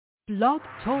Blog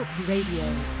Talk Radio.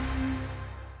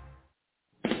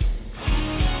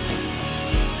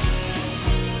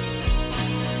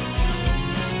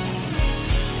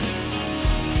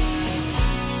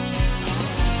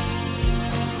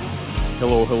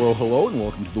 Hello, and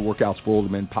welcome to the Workouts for Older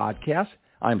Men podcast.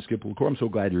 I'm Skip LaCour. I'm so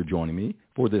glad you're joining me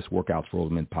for this Workouts for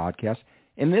Older Men podcast.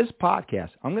 In this podcast,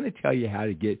 I'm going to tell you how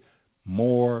to get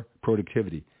more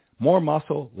productivity, more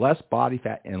muscle, less body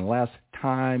fat, and less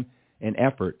time and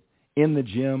effort in the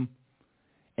gym,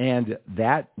 and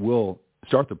that will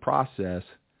start the process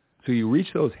so you reach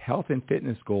those health and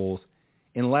fitness goals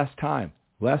in less time,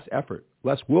 less effort,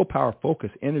 less willpower,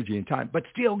 focus, energy, and time, but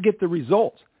still get the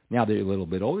results. Now that you're a little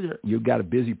bit older, you've got a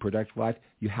busy, productive life,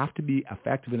 you have to be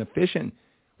effective and efficient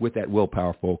with that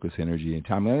willpower, focus, energy, and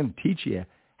time. I'm going to teach you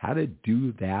how to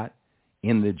do that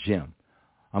in the gym.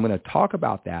 I'm going to talk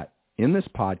about that in this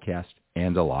podcast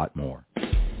and a lot more.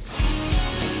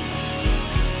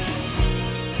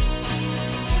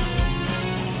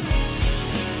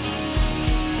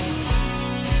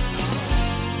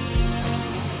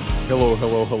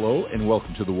 Hello, and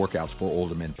welcome to the Workouts for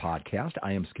Older Men podcast.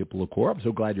 I am Skip LaCour. I'm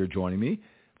so glad you're joining me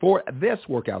for this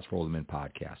Workouts for Older Men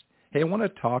podcast. Hey, I want to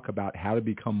talk about how to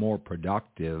become more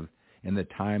productive in the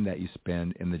time that you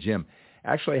spend in the gym.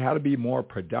 Actually, how to be more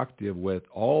productive with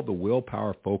all the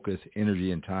willpower, focus,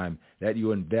 energy, and time that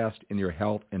you invest in your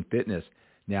health and fitness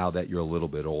now that you're a little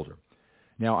bit older.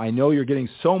 Now, I know you're getting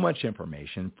so much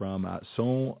information from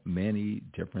so many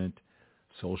different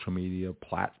social media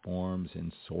platforms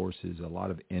and sources, a lot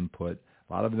of input.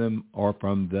 A lot of them are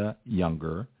from the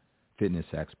younger fitness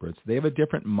experts. They have a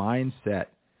different mindset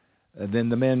than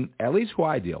the men, at least who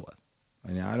I deal with.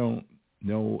 I mean, I don't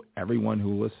know everyone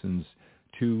who listens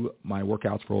to my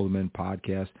Workouts for Older Men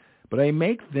podcast, but I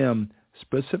make them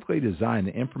specifically designed.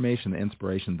 The information, the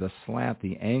inspiration, the slant,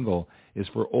 the angle is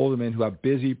for older men who have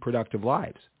busy, productive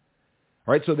lives.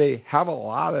 All right, so they have a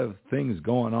lot of things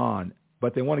going on,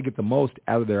 but they want to get the most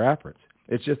out of their efforts.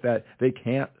 It's just that they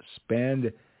can't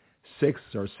spend 6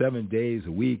 or 7 days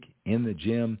a week in the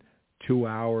gym, 2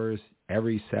 hours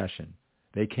every session.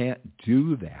 They can't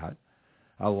do that.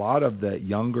 A lot of the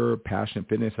younger, passionate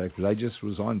fitness experts, I just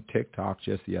was on TikTok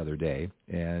just the other day,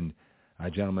 and a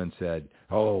gentleman said,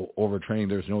 overtraining,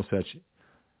 there's no such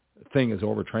thing as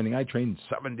overtraining. I train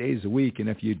 7 days a week, and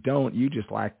if you don't, you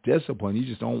just lack discipline. You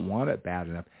just don't want it bad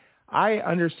enough. I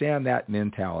understand that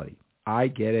mentality. I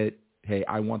get it. Hey,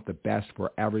 I want the best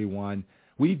for everyone.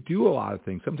 We do a lot of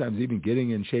things, sometimes even getting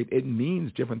in shape. It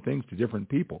means different things to different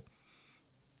people,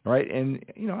 right? And,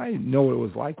 I know what it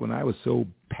was like when I was so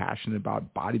passionate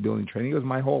about bodybuilding training. It was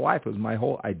my whole life. It was my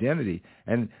whole identity.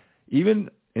 And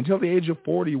even until the age of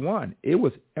 41, it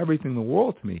was everything in the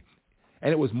world to me.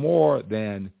 And it was more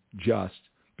than just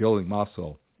building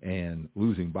muscle and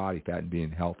losing body fat and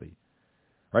being healthy,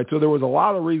 right? So there was a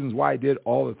lot of reasons why I did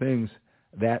all the things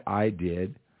that I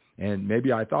did, and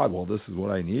maybe I thought, well, this is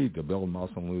what I need to build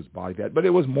muscle and lose body fat, but it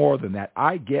was more than that.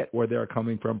 I get where they're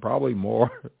coming from, probably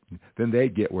more than they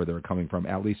get where they're coming from,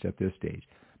 at least at this stage.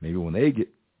 Maybe when they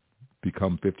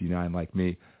become 59 like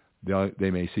me,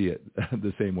 they may see it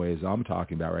the same way as I'm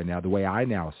talking about right now, the way I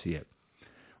now see it,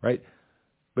 right?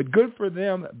 But good for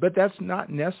them, but that's not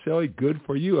necessarily good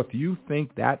for you if you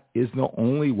think that is the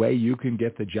only way you can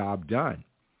get the job done.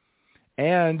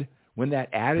 And when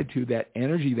that attitude, that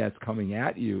energy that's coming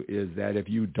at you is that if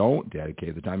you don't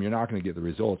dedicate the time, you're not going to get the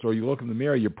results. Or you look in the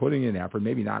mirror, you're putting in effort,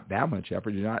 maybe not that much effort,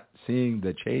 you're not seeing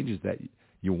the changes that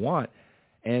you want.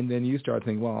 And then you start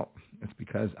thinking, well, it's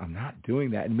because I'm not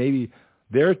doing that. And maybe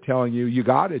they're telling you, you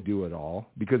got to do it all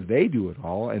because they do it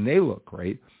all and they look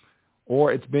great.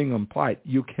 Or it's being implied,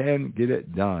 you can get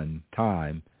it done,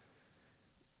 time,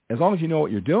 as long as you know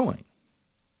what you're doing.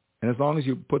 And as long as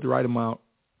you put the right amount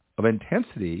of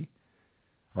intensity,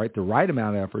 right, the right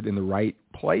amount of effort in the right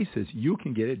places, you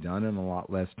can get it done in a lot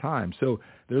less time. So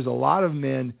there's a lot of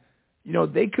men,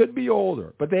 they could be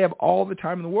older, but they have all the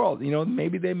time in the world.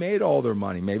 Maybe they made all their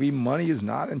money. Maybe money is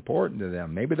not important to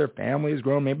them. Maybe their family has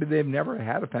grown. Maybe they've never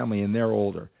had a family and they're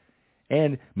older.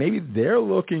 And maybe they're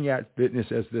looking at fitness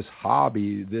as this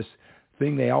hobby, this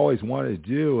thing they always wanted to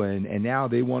do, and now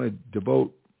they want to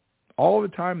devote all the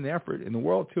time and the effort in the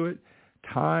world to it.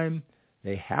 Time,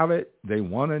 they have it, they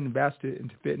want to invest it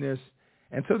into fitness,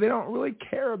 and so they don't really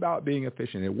care about being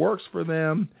efficient. It works for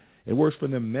them. It works for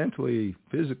them mentally,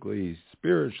 physically,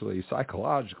 spiritually,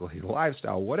 psychologically,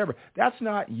 lifestyle, whatever. That's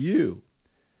not you.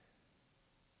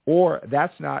 Or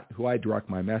that's not who I direct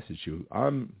my message to.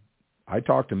 I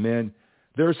talk to men,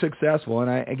 they're successful, and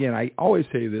I always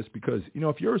say this because,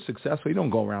 if you're successful, you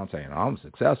don't go around saying, I'm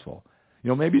successful.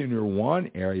 Maybe in your one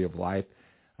area of life,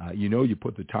 You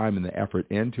put the time and the effort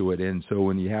into it. And so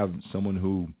when you have someone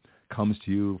who comes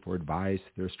to you for advice,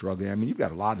 they're struggling. I mean, you've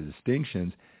got a lot of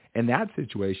distinctions. In that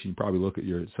situation, you probably look at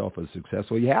yourself as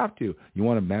successful. You have to. You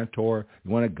want to mentor.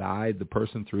 You want to guide the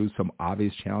person through some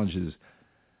obvious challenges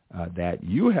that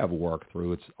you have worked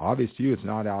through. It's obvious to you. It's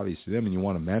not obvious to them, and you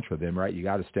want to mentor them, right? You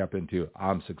got to step into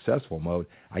I'm successful mode.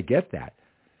 I get that.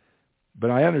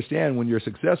 But I understand when you're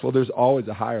successful, there's always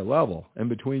a higher level. And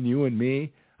between you and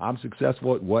me, I'm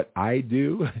successful at what I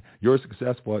do. You're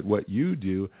successful at what you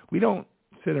do. We don't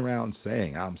sit around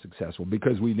saying I'm successful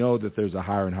because we know that there's a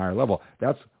higher and higher level.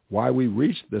 That's why we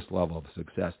reached this level of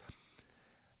success.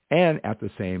 And at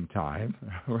the same time,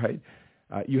 right,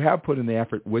 you have put in the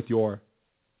effort with your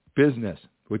business,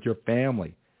 with your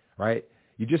family, right?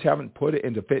 You just haven't put it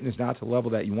into fitness, not to the level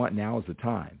that you want. Now is the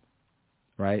time,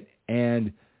 right?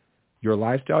 And your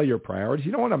lifestyle, your priorities,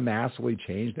 you don't want to massively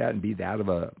change that and be that of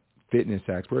a fitness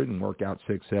expert and work out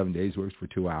 6-7 days works for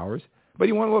 2 hours. But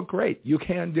you want to look great. You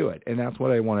can do it. And that's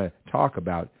what I want to talk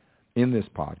about in this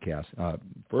podcast.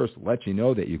 First, let you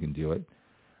know that you can do it.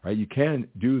 Right? You can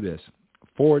do this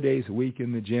 4 days a week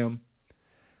in the gym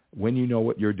when you know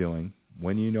what you're doing,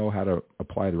 when you know how to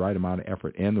apply the right amount of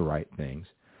effort and the right things.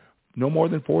 No more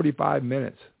than 45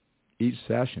 minutes each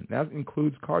session. That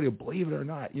includes cardio, believe it or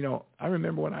not. I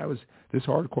remember when I was this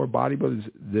hardcore bodybuilder,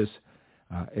 this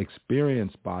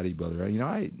experienced bodybuilder,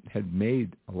 I had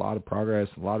made a lot of progress,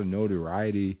 a lot of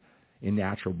notoriety in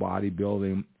natural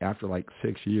bodybuilding after like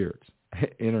 6 years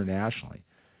internationally.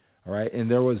 All right. And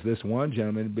there was this one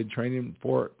gentleman who'd been training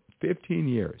for 15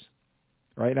 years.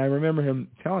 Right. And I remember him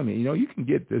telling me, you can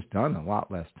get this done in a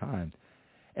lot less time.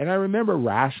 And I remember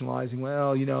rationalizing,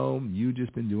 well, you've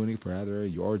just been doing it forever.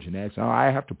 Your genetics. Oh, I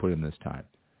have to put in this time.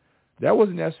 That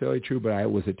wasn't necessarily true, but I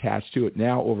was attached to it.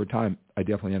 Now, over time, I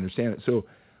definitely understand it. So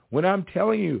when I'm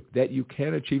telling you that you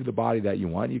can achieve the body that you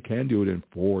want, you can do it in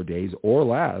 4 days or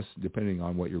less, depending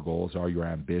on what your goals are, your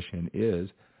ambition is,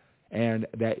 and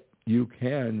that you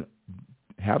can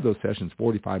have those sessions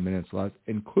 45 minutes less,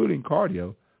 including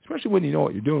cardio, especially when you know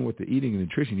what you're doing with the eating and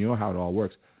nutrition, you know how it all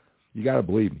works. You got to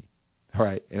believe me. All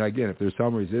right. And again, if there's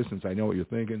some resistance, I know what you're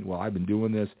thinking. Well, I've been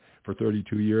doing this for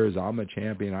 32 years. I'm a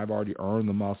champion. I've already earned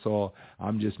the muscle.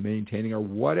 I'm just maintaining, or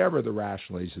whatever the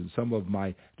rationalization. Some of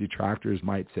my detractors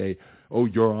might say, oh,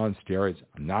 you're on steroids.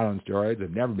 I'm not on steroids.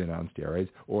 I've never been on steroids.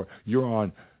 Or you're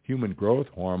on human growth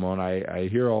hormone. I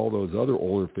hear all those other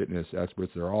older fitness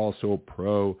experts. They're all so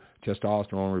pro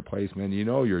testosterone replacement.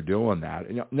 You're doing that.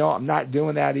 No, I'm not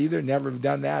doing that either. Never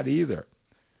done that either.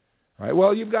 Right?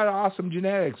 Well, you've got awesome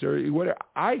genetics or whatever.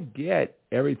 I get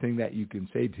everything that you can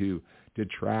say to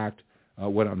detract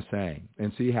what I'm saying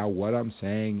and see how what I'm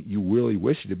saying you really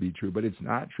wish it to be true, but it's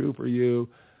not true for you.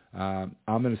 I'm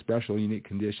in a special, unique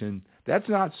condition. That's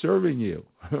not serving you,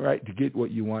 right, to get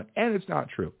what you want, and it's not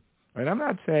true. Right? I'm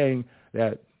not saying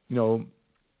that,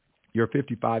 you're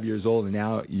 55 years old and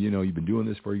now, you've been doing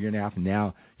this for a year and a half and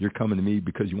now you're coming to me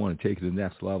because you want to take it to the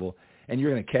next level and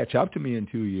you're going to catch up to me in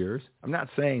 2 years. I'm not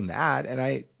saying that, and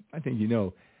I think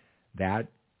that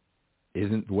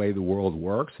isn't the way the world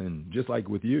works. And just like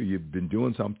with you, you've been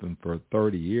doing something for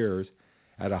 30 years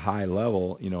at a high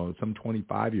level. Some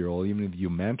 25-year-old, even if you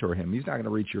mentor him, he's not going to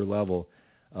reach your level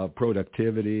of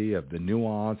productivity, of the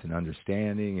nuance and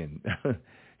understanding, and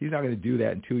he's not going to do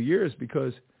that in 2 years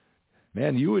because,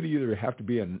 man, you would either have to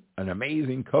be an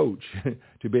amazing coach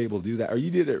to be able to do that, or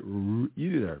you did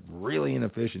a really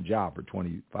inefficient job for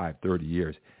 25, 30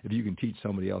 years if you can teach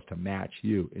somebody else to match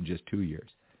you in just 2 years.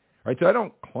 Right? So I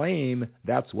don't claim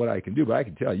that's what I can do, but I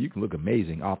can tell you can look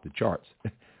amazing off the charts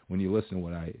when you listen to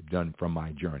what I've done from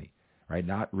my journey, right?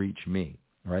 Not reach me,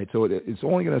 right? So it's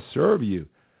only going to serve you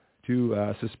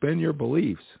to suspend your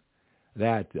beliefs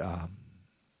that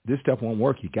this stuff won't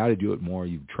work. You got to do it more.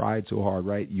 You've tried so hard,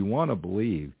 right? You want to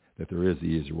believe that there is the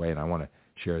easier way, and I want to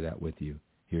share that with you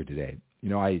here today.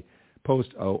 I post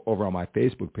over on my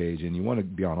Facebook page, and you want to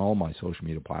be on all my social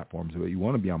media platforms, but you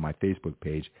want to be on my Facebook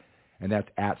page, and that's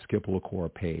at Skip LaCour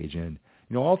page. And,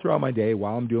 all throughout my day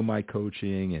while I'm doing my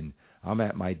coaching and I'm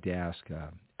at my desk,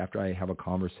 after I have a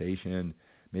conversation,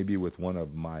 maybe with one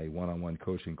of my one-on-one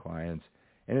coaching clients,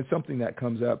 and it's something that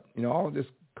comes up, I'll just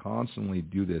constantly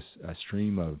do this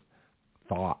stream of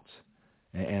thoughts,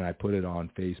 and I put it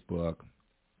on Facebook.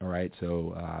 All right,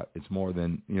 so it's more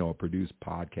than a produced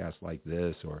podcast like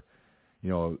this or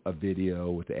a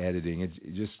video with the editing.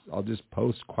 I'll just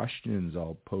post questions.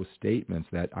 I'll post statements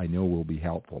that I know will be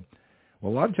helpful.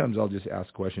 Well, a lot of times I'll just ask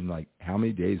a question like, how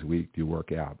many days a week do you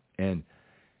work out? And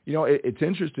it's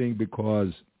interesting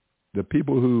because the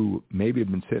people who maybe have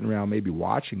been sitting around, maybe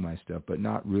watching my stuff, but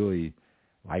not really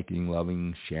liking,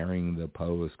 loving, sharing the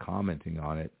post, commenting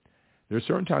on it. There's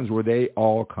certain times where they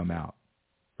all come out,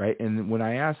 right? And when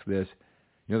I ask this,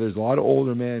 there's a lot of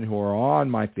older men who are on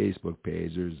my Facebook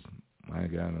page. There's, I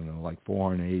don't know, like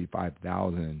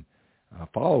 485,000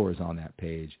 followers on that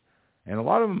page. And a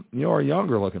lot of them, are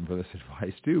younger looking for this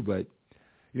advice too. But,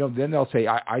 then they'll say,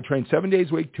 I train 7 days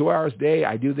a week, 2 hours a day.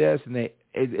 I do this. And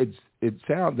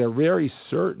they're very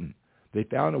certain they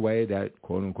found a way that,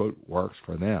 quote unquote, works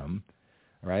for them.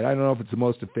 All right. I don't know if it's the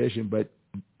most efficient, but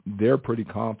they're pretty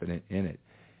confident in it.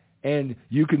 And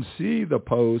you can see the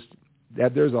post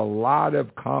that there's a lot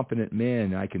of confident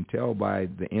men. I can tell by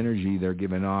the energy they're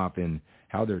giving off and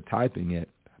how they're typing it.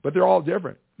 But they're all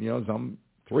different. Some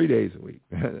 3 days a week,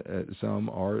 some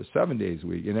are 7 days a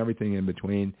week, and everything in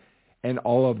between, and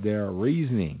all of their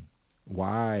reasoning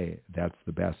why that's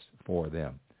the best for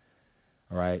them.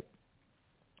 All right?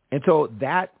 And so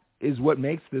that is what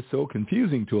makes this so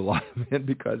confusing to a lot of men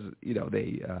because,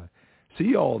 they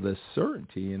see all this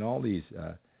certainty and all these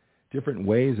different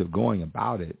ways of going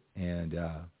about it, and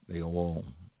they go, well,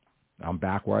 I'm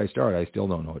back where I started. I still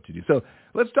don't know what to do. So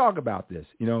let's talk about this,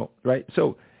 right?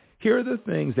 So here are the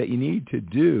things that you need to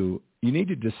do. You need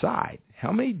to decide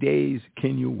how many days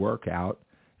can you work out.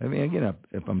 I mean, again,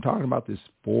 if I'm talking about this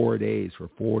 4 days for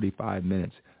 45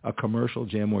 minutes, a commercial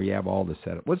gym where you have all the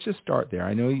setup. Let's just start there.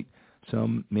 I know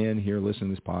some men here listening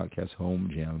to this podcast,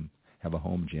 have a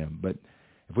home gym. But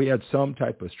if we had some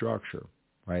type of structure,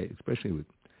 right, especially with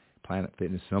Planet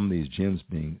Fitness, some of these gyms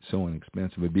being so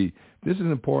inexpensive, this is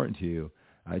important to you,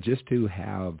 just to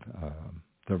have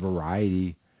the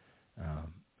variety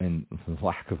and the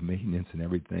lack of maintenance and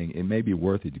everything. It may be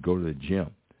worth it to go to the gym.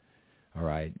 All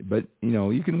right. But,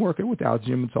 you can work it without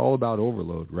gym. It's all about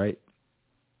overload, right?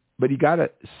 But you got to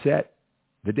set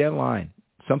the deadline,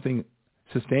 something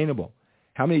sustainable.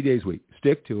 How many days a week?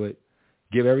 Stick to it.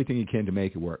 Give everything you can to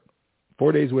make it work.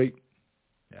 4 days a week,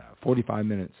 45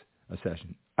 minutes a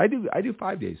session. I do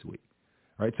 5 days a week.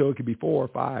 All right. So it could be 4 or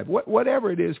 5,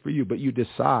 whatever it is for you, but you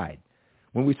decide.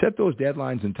 When we set those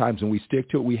deadlines and times and we stick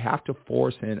to it, we have to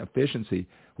force in efficiency.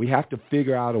 We have to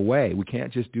figure out a way. We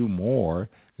can't just do more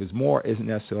because more isn't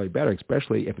necessarily better,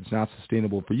 especially if it's not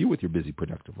sustainable for you with your busy,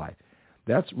 productive life.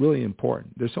 That's really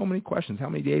important. There's so many questions. How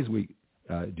many days a week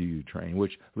do you train,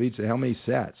 which leads to how many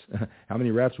sets, how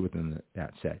many reps within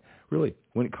that set. Really,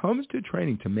 when it comes to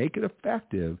training, to make it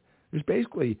effective, there's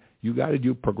basically, you got to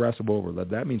do progressive overload.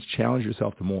 That means challenge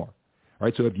yourself to more. All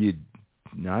right, so if you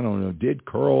did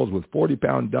curls with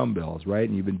 40-pound dumbbells, right,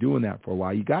 and you've been doing that for a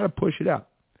while, you got to push it up.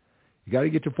 You got to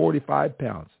get to 45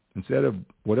 pounds instead of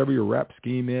whatever your rep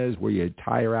scheme is where you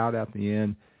tire out at the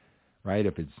end, right?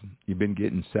 If you've been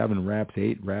getting 7 reps,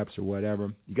 8 reps or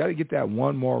whatever, you got to get that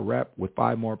 1 more rep with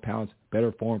 5 more pounds,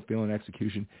 better form, feel, and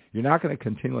execution. You're not going to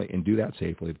continually, and do that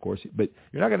safely, of course, but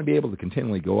you're not going to be able to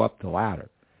continually go up the ladder,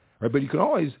 right? But you can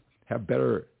always have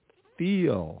better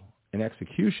feel and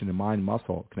execution and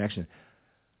mind-muscle connection.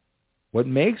 What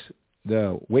makes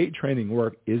the weight training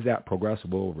work is that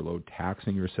progressive overload,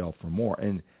 taxing yourself for more.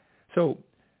 And so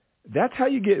that's how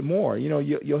you get more.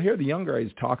 You'll hear the younger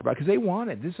guys talk about, because they want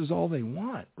it. This is all they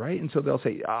want, right? And so they'll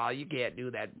say, you can't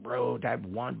do that bro type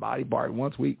 1 body part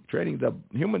once a week. Training the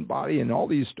human body, and all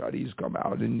these studies come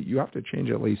out, and you have to change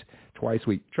at least twice a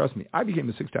week. Trust me, I became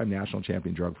a 6-time national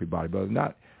champion drug-free bodybuilder.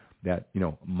 Not that,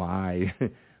 my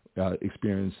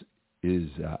experience is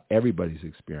everybody's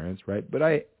experience, right? But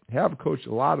I have coached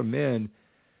a lot of men,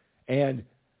 and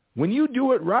when you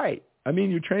do it right,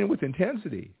 you're training with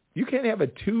intensity. You can't have a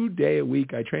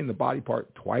 2-day-a-week, I train the body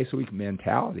part twice a week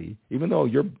mentality, even though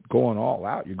you're going all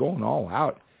out. You're going all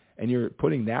out, and you're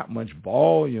putting that much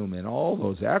volume and all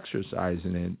those exercises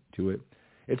into it.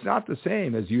 It's not the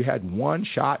same as you had 1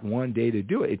 shot, 1 day to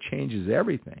do it. It changes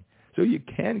everything. So you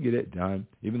can get it done,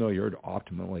 even though you're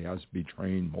optimally has to be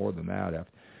trained more than that.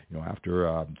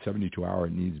 After 72 hours,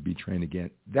 it needs to be trained again.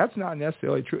 That's not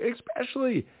necessarily true,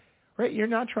 especially, right? You're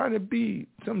not trying to be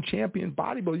some champion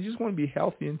bodybuilder. You just want to be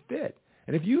healthy and fit.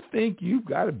 And if you think you've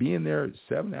got to be in there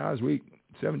 7 hours a week,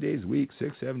 7 days a week,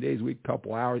 6-7 days a week,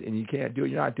 couple hours, and you can't do it,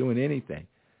 you're not doing anything.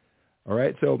 All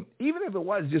right? So even if it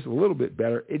was just a little bit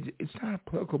better, it's not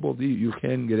applicable to you. You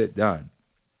can get it done,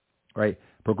 right?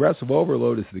 Progressive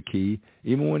overload is the key,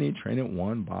 even when you train at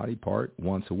 1 body part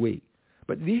once a week.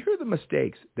 But here are the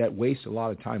mistakes that waste a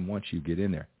lot of time once you get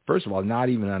in there. First of all, not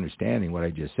even understanding what I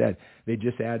just said. They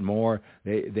just add more.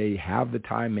 They have the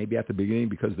time maybe at the beginning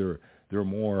because they're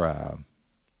more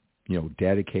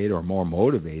dedicated or more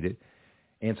motivated.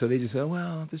 And so they just say,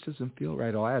 well, this doesn't feel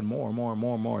right. I'll add more.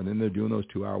 And then they're doing those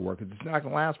 2-hour workouts. It's not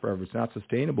going to last forever. It's not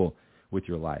sustainable with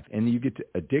your life. And you get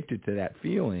addicted to that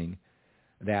feeling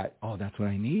that, oh, that's what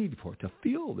I need for it to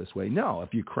feel this way. No,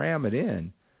 if you cram it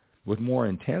in with more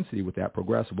intensity with that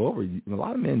progressive overload, a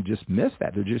lot of men just miss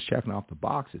that. They're just checking off the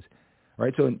boxes. All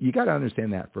right, so you got to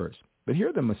understand that first. But here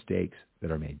are the mistakes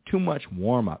that are made. Too much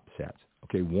warm-up sets,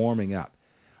 okay, warming up.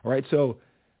 All right, so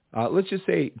let's just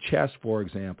say chest, for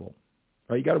example.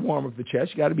 All right, you got to warm up the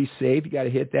chest. You got to be safe. You got to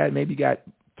hit that. Maybe you got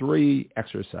 3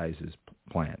 exercises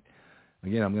planned.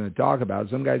 Again, I'm going to talk about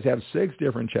it. Some guys have 6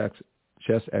 different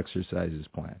chest exercises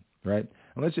planned, right?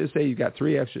 And let's just say you've got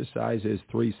 3 exercises,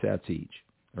 3 sets each,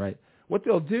 right? What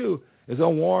they'll do is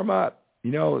they'll warm up.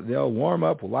 They'll warm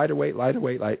up with lighter weight,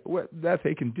 that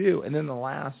they can do. And then the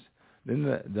last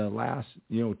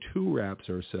 2 reps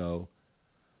or so,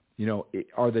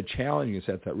 are the challenging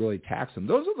sets that really tax them.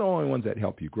 Those are the only ones that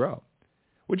help you grow,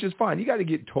 which is fine. You got to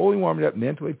get totally warmed up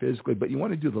mentally, physically, but you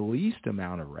want to do the least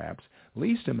amount of reps,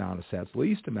 least amount of sets,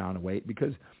 least amount of weight,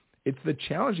 because it's the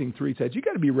challenging 3 sets. You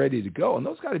got to be ready to go, and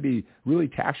those got to be really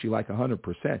tax you like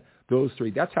 100%. Those 3,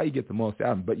 that's how you get the most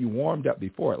out of them. But you warmed up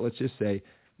before it. Let's just say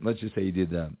you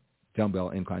did the dumbbell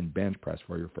incline bench press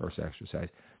for your first exercise.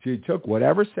 So you took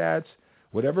whatever sets,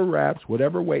 whatever reps,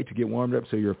 whatever weight to get warmed up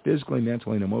so you're physically,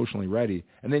 mentally, and emotionally ready,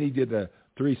 and then you did the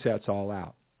 3 sets all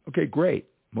out. Okay, great.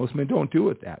 Most men don't do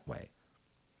it that way,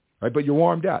 right? But you're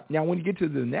warmed up. Now, when you get to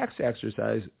the next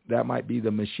exercise, that might be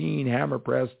the machine, hammer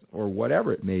press, or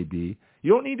whatever it may be,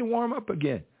 you don't need to warm up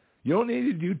again. You don't need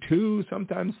to do 2,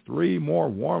 sometimes 3 more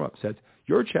warm-up sets.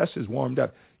 Your chest is warmed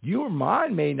up. Your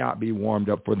mind may not be warmed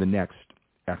up for the next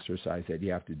exercise that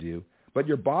you have to do, but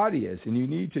your body is, and you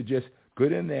need to just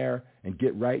get in there and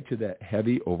get right to the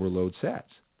heavy overload sets,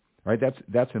 right?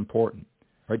 That's important,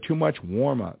 right? Too much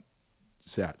warm-up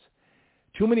sets.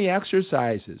 Too many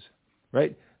exercises,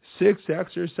 right? 6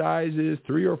 exercises,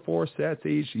 3 or 4 sets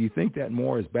each. You think that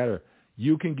more is better.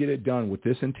 You can get it done with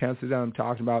this intensity that I'm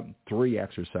talking about, 3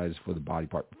 exercises for the body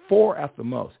part, 4 at the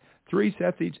most, 3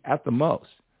 sets each at the most,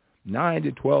 9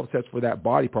 to 12 sets for that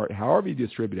body part, however you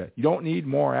distribute it. You don't need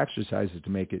more exercises to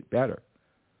make it better,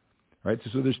 right?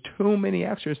 So there's too many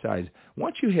exercises.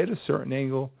 Once you hit a certain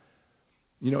angle,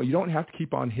 you don't have to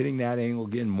keep on hitting that angle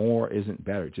again. More isn't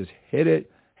better. Just hit it,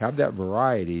 have that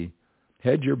variety,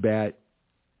 hedge your bet,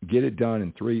 get it done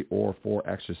in 3 or 4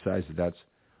 exercises. That's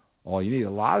all you need. A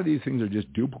lot of these things are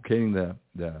just duplicating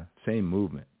the same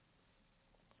movement.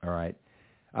 All right.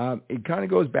 It kind of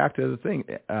goes back to the thing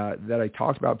that I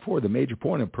talked about before, the major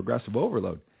point of progressive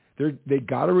overload. They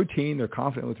got a routine. They're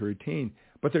confident with the routine,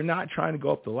 but they're not trying to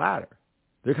go up the ladder.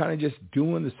 They're kind of just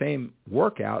doing the same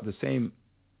workout, the same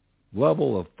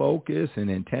level of focus and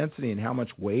intensity and how much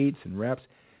weights and reps,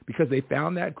 because they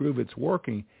found that groove, it's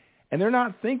working. And they're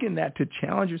not thinking that to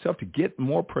challenge yourself to get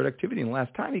more productivity in less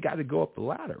time, you got to go up the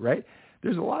ladder, right?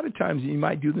 There's a lot of times you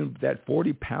might do that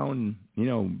 40-pound,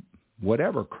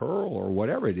 whatever, curl or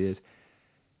whatever it is.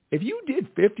 If you did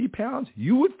 50 pounds,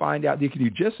 you would find out that you could do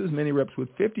just as many reps with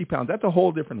 50 pounds. That's a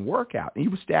whole different workout. And you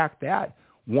would stack that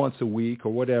once a week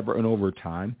or whatever and over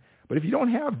time. But if you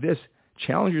don't have this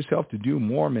challenge yourself to do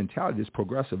more mentality, this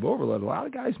progressive overload, a lot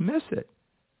of guys miss it.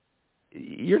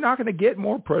 You're not going to get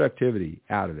more productivity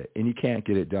out of it, and you can't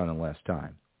get it done in less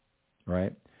time,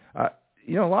 right? A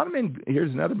lot of men,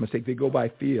 here's another mistake, they go by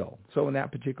feel. So in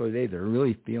that particular day, they're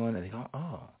really feeling it. They go,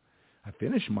 oh, I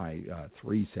finished my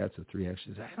 3 sets of 3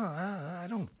 exercises. I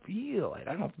don't feel it.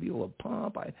 I don't feel a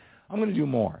pump. I'm going to do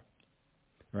more,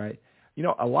 right?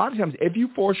 A lot of times, if you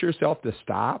force yourself to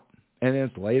stop, and then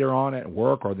it's later on at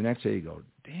work or the next day, you go,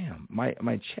 damn, my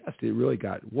chest, it really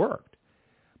got worked.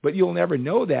 But you'll never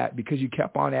know that because you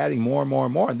kept on adding more and more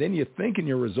and more. And then you're thinking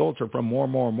your results are from more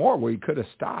and more and more where you could have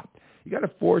stopped. You got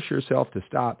to force yourself to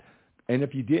stop. And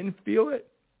if you didn't feel it,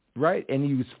 right, and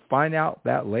you find out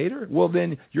that later, well,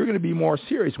 then you're going to be more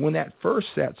serious when that first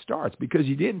set starts because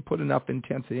you didn't put enough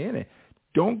intensity in it.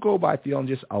 Don't go by feeling.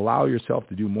 Just allow yourself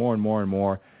to do more and more and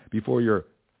more before you're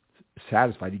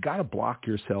satisfied. You got to block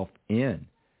yourself in.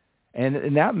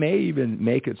 And that may even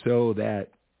make it so that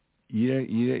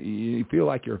you feel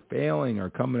like you're failing or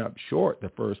coming up short the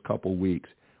first couple weeks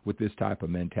with this type of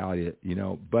mentality,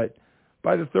 But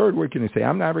by the 3rd week, you can say,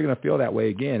 I'm never going to feel that way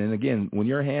again. And again, when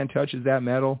your hand touches that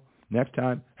metal next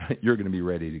time, you're going to be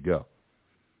ready to go.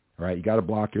 All right? You got to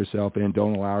block yourself in.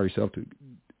 Don't allow yourself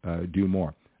to do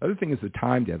more. Other thing is the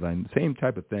time deadline. Same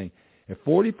type of thing. If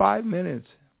 45 minutes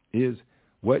is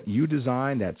what you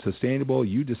design, that's sustainable,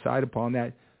 you decide upon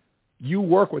that, you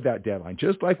work with that deadline.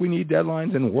 Just like we need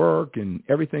deadlines in work and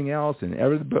everything else, and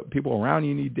people around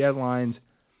you need deadlines,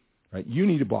 right? You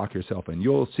need to block yourself in.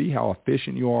 You'll see how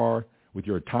efficient you are with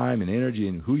your time and energy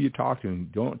and who you talk to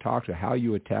and don't talk to, how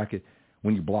you attack it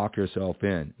when you block yourself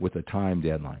in with a time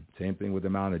deadline. Same thing with the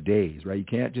amount of days, right? You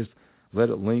can't just let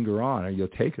it linger on, or you'll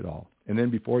take it all. And then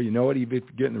before you know it, even if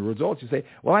you're getting the results, you say,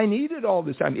 well, I needed all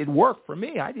this time. It worked for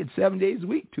me. I did 7 days a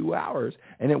week, 2 hours,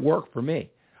 and it worked for me.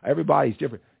 Everybody's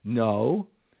different. No,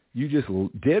 you just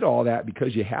did all that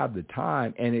because you had the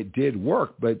time, and it did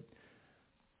work. But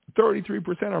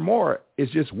 33% or more is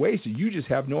just wasted. You just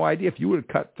have no idea. If you would have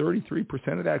cut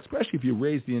 33% of that, especially if you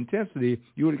raised the intensity,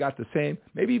 you would have got the same,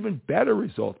 maybe even better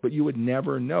results, but you would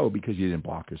never know because you didn't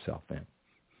block yourself in,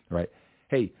 right?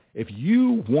 Hey, if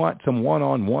you want some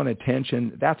one-on-one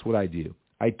attention, that's what I do.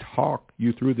 I talk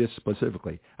you through this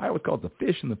specifically. I always call it the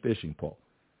fish in the fishing pole.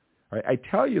 Right? I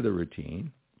tell you the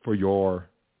routine for your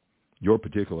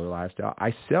particular lifestyle.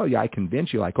 I sell you. I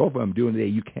convince you, like, oh, if I'm doing today,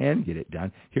 you can get it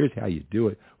done. Here's how you do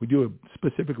it. We do a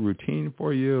specific routine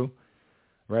for you,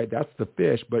 right? That's the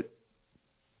fish. But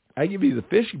I give you the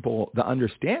fishing pole, the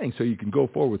understanding, so you can go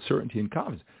forward with certainty and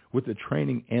confidence with the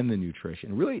training and the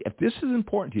nutrition. Really, if this is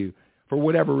important to you, for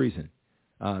whatever reason,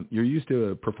 you're used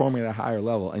to performing at a higher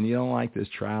level, and you don't like this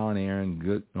trial and error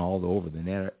and all over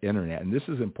the internet, and this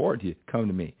is important to you, come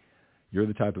to me. You're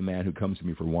the type of man who comes to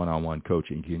me for one-on-one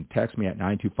coaching. You can text me at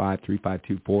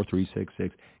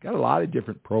 925-352-4366. Got a lot of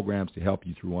different programs to help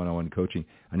you through one-on-one coaching.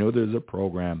 I know there's a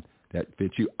program that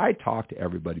fits you. I talk to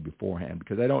everybody beforehand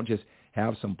because I don't just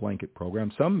have some blanket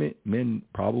program. Some men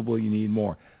probably need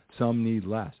more. Some need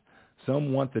less.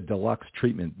 Some want the deluxe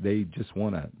treatment. They just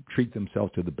want to treat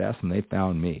themselves to the best, and they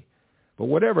found me. But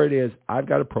whatever it is, I've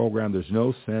got a program. There's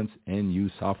no sense in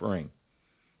you suffering,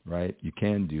 right? You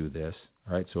can do this,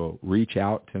 right? So reach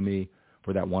out to me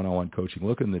for that one-on-one coaching.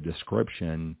 Look in the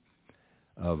description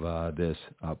of this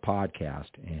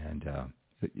podcast, and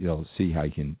you'll see how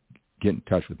you can get in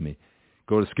touch with me.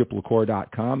 Go to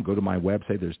skiplacour.com. Go to my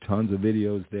website. There's tons of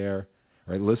videos there.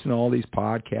 Right? Listen to all these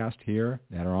podcasts here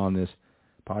that are on this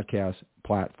podcast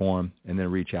platform, and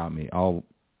then reach out to me. I'll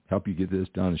help you get this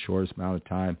done in the shortest amount of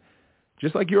time.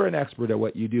 Just like you're an expert at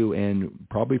what you do, and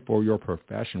probably for your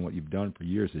profession, what you've done for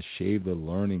years is shave the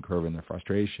learning curve and the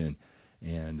frustration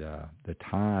and the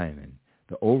time and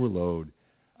the overload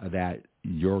that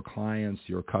your clients,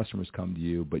 your customers come to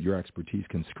you, but your expertise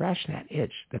can scratch that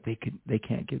itch that they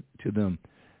can't get to them.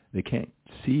 They can't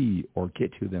see or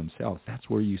get to themselves. That's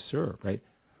where you serve, right?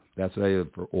 That's why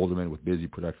for older men with busy,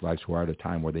 productive lives who are at a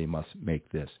time where they must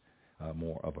make this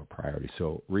more of a priority.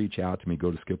 So reach out to me. Go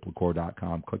to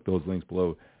skiplacour.com. Click those links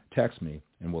below. Text me,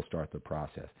 and we'll start the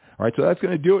process. All right, so that's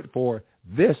going to do it for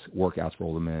this Workouts for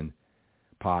Older Men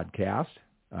podcast.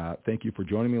 Thank you for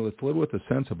joining me. Let's live with a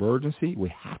sense of urgency. We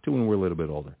have to when we're a little bit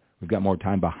older. We've got more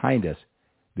time behind us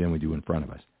than we do in front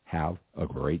of us. Have a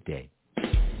great day.